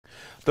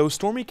Those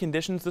stormy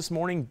conditions this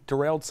morning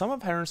derailed some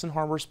of Henderson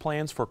Harbor's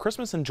plans for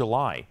Christmas in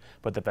July,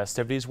 but the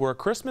festivities were a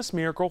Christmas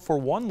miracle for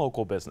one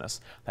local business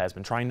that has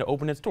been trying to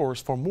open its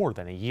doors for more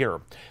than a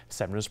year.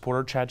 7 News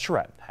reporter Chad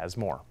Charette has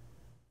more.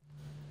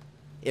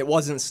 It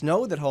wasn't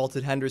snow that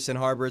halted Henderson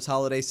Harbor's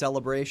holiday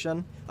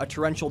celebration. A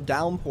torrential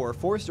downpour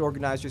forced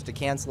organizers to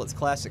cancel its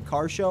classic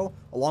car show,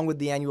 along with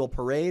the annual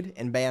parade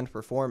and band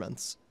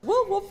performance.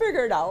 We'll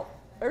figure it out.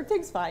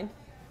 Everything's fine.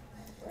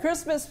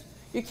 Christmas,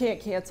 you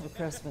can't cancel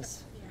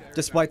Christmas.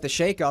 Despite the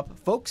shakeup,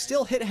 folks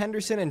still hit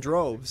Henderson in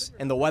droves,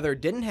 and the weather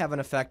didn't have an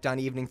effect on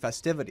evening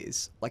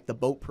festivities, like the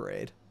boat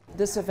parade.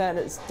 This event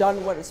has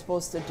done what it's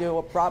supposed to do.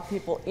 It brought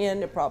people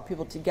in, it brought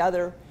people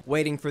together.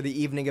 Waiting for the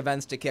evening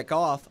events to kick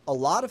off, a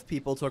lot of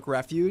people took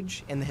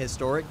refuge in the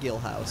historic Gill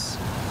House.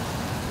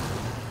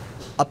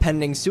 A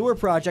pending sewer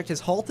project has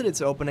halted its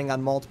opening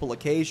on multiple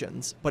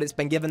occasions, but it's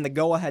been given the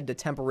go-ahead to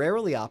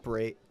temporarily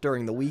operate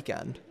during the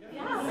weekend.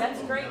 Yeah,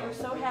 that's great. We're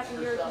so happy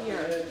you're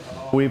here.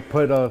 We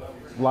put a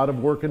lot of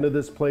work into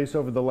this place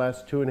over the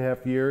last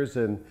 2.5 years,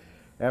 and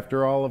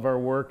after all of our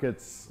work,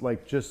 it's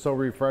like just so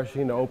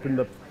refreshing to open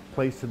the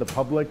place to the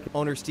public.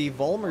 Owner Steve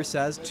Vollmer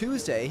says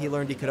Tuesday he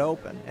learned he could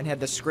open and had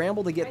to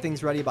scramble to get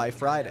things ready by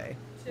Friday.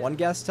 One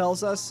guest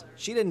tells us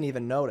she didn't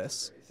even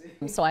notice.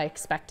 So I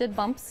expected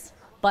bumps,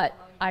 but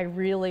I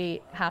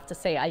really have to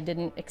say I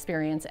didn't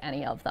experience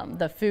any of them.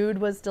 The food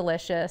was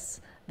delicious.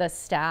 The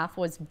staff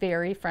was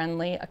very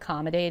friendly,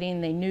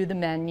 accommodating. They knew the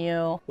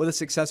menu. With a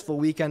successful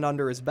weekend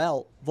under his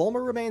belt,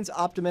 Vollmer remains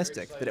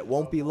optimistic that it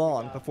won't be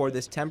long before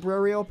this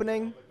temporary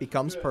opening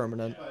becomes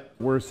permanent.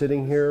 We're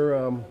sitting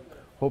here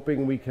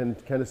hoping we can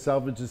kind of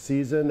salvage the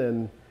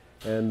season,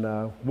 and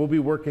we'll be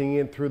working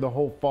in through the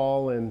whole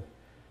fall and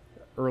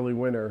early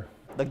winter.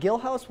 The Gill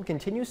House will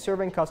continue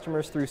serving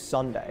customers through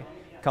Sunday.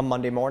 Come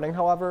Monday morning,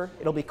 however,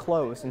 it'll be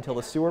closed until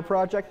the sewer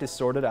project is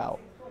sorted out.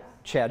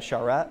 Chad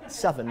Charette,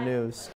 7 News.